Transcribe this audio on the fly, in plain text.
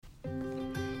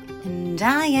And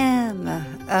I am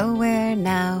Aware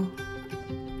Now.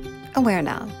 Aware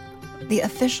Now, the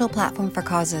official platform for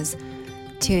causes.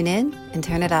 Tune in and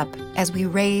turn it up as we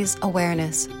raise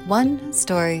awareness, one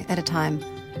story at a time,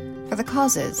 for the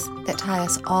causes that tie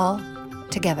us all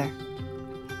together.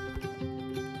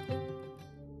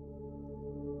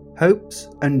 Hopes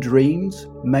and dreams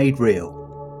made real.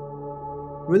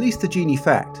 Release the Genie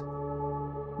fact.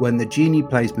 When the genie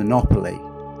plays Monopoly,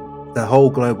 the whole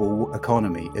global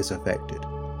economy is affected.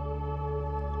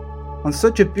 On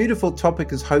such a beautiful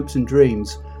topic as hopes and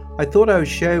dreams, I thought I would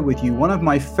share with you one of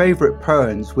my favourite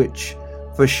poems which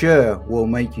for sure will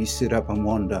make you sit up and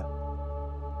wonder.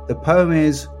 The poem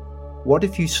is What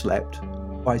If You Slept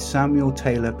by Samuel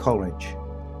Taylor Coleridge.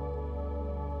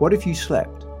 What if you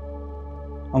slept?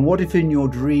 And what if in your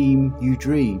dream you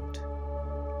dreamed?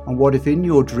 And what if in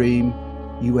your dream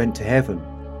you went to heaven?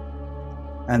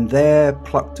 And there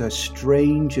plucked a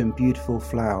strange and beautiful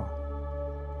flower?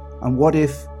 And what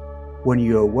if, when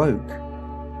you awoke,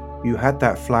 you had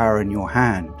that flower in your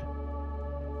hand?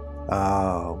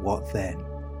 Ah, what then?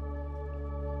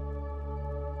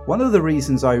 One of the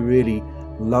reasons I really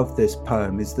love this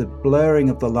poem is the blurring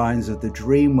of the lines of the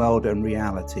dream world and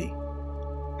reality.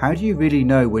 How do you really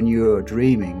know when you are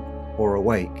dreaming or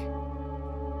awake?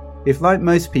 If, like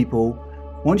most people,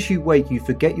 once you wake you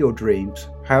forget your dreams,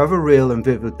 however real and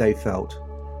vivid they felt,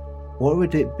 what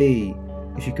would it be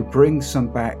if you could bring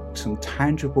some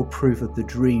tangible proof of the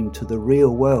dream to the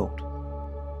real world?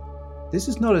 This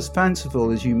is not as fanciful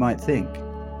as you might think.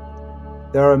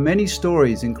 There are many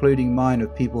stories, including mine,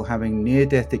 of people having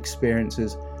near-death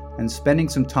experiences and spending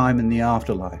some time in the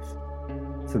afterlife.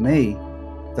 For me,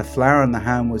 the flower in the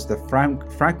hand was the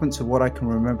fragments of what I can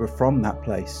remember from that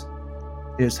place.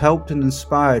 It has helped and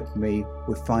inspired me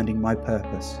with finding my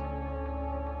purpose.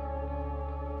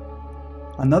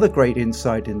 Another great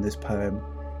insight in this poem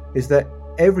is that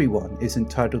everyone is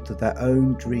entitled to their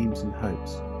own dreams and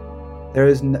hopes. There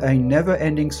is a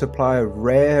never-ending supply of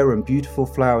rare and beautiful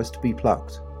flowers to be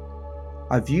plucked.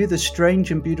 I view the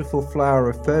strange and beautiful flower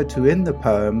referred to in the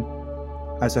poem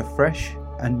as a fresh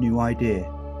and new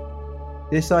idea.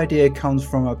 This idea comes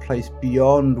from a place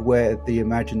beyond where the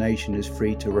imagination is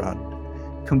free to run,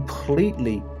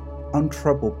 completely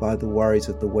untroubled by the worries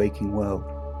of the waking world.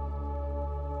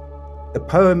 The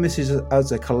poem is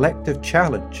as a collective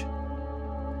challenge.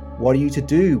 What are you to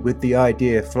do with the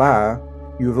idea flower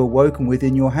you have awoken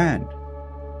within your hand?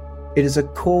 It is a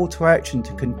call to action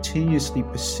to continuously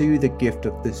pursue the gift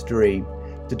of this dream,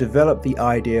 to develop the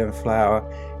idea of flower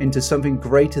into something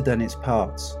greater than its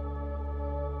parts.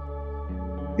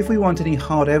 If we want any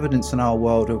hard evidence in our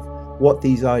world of what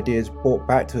these ideas brought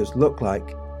back to us look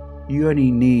like, you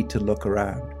only need to look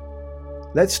around.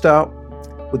 Let's start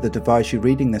with the device you're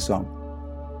reading this on.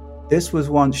 This was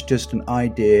once just an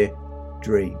idea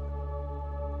dream.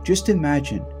 Just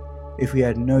imagine if we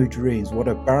had no dreams, what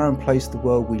a barren place the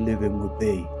world we live in would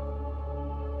be.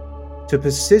 To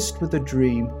persist with a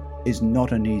dream is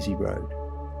not an easy road.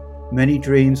 Many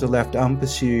dreams are left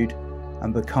unpursued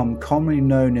and become commonly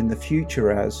known in the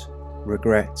future as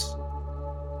regrets.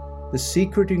 The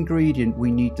secret ingredient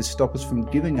we need to stop us from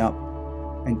giving up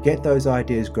and get those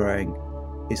ideas growing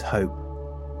is hope.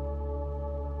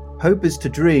 Hope is to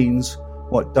dreams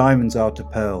what diamonds are to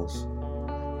pearls.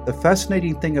 The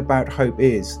fascinating thing about hope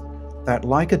is that,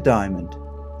 like a diamond,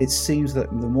 it seems that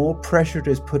the more pressure it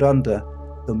is put under,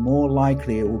 the more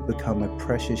likely it will become a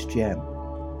precious gem.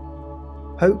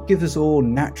 Hope gives us all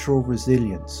natural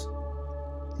resilience.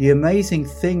 The amazing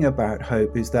thing about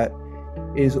hope is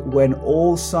when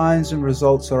all signs and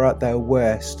results are at their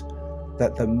worst,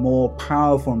 that the more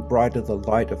powerful and brighter the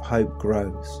light of hope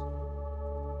grows.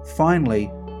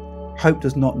 Finally, hope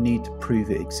does not need to prove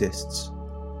it exists.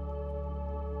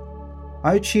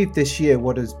 I achieved this year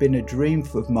what has been a dream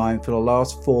of mine for the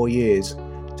last 4 years,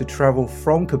 to travel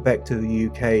from Quebec to the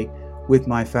UK with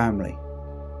my family.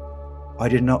 I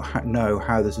did not know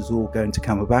how this was all going to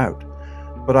come about,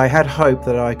 but I had hope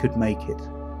that I could make it.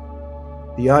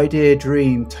 The idea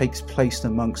dream takes place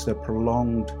amongst a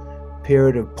prolonged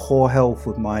period of poor health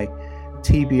with my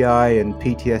TBI and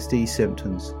PTSD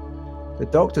symptoms. The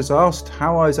doctors asked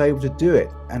how I was able to do it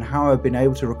and how I've been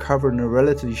able to recover in a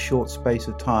relatively short space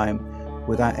of time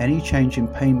without any change in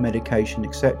pain medication,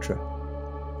 etc.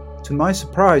 To my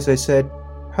surprise, they said,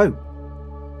 hope.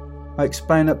 I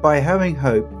explained that by having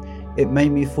hope, it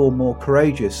made me feel more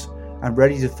courageous and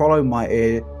ready to follow my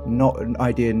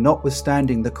idea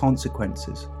notwithstanding the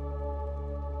consequences.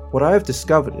 What I have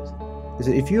discovered is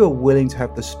that if you are willing to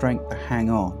have the strength to hang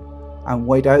on and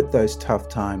wait out those tough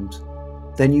times,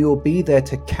 then you will be there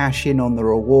to cash in on the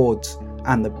rewards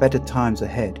and the better times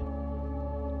ahead.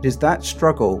 It is that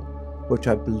struggle which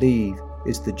I believe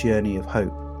is the journey of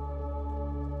hope.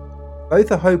 Both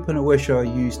a hope and a wish are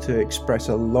used to express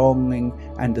a longing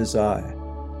and desire.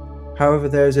 However,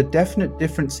 there is a definite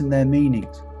difference in their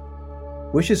meanings.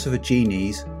 Wishes are for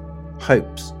genies,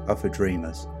 hopes are for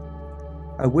dreamers.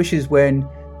 A wish is when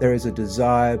there is a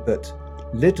desire but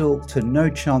little to no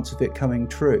chance of it coming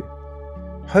true.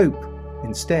 Hope,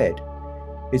 instead,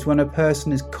 is when a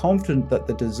person is confident that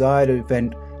the desired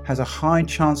event has a high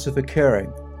chance of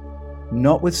occurring,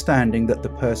 notwithstanding that the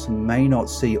person may not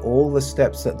see all the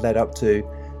steps that led up to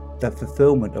the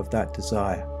fulfillment of that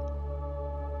desire.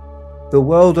 The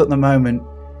world at the moment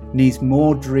needs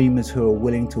more dreamers who are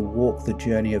willing to walk the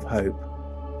journey of hope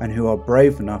and who are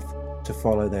brave enough to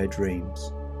follow their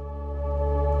dreams.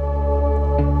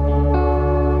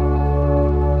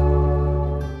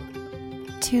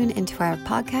 Tune into our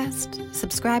podcast,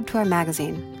 subscribe to our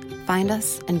magazine, find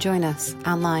us and join us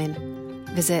online.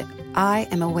 Visit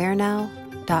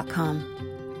IamAwareNow.com.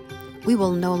 We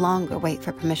will no longer wait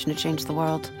for permission to change the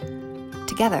world.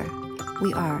 Together,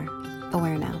 we are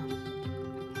aware now.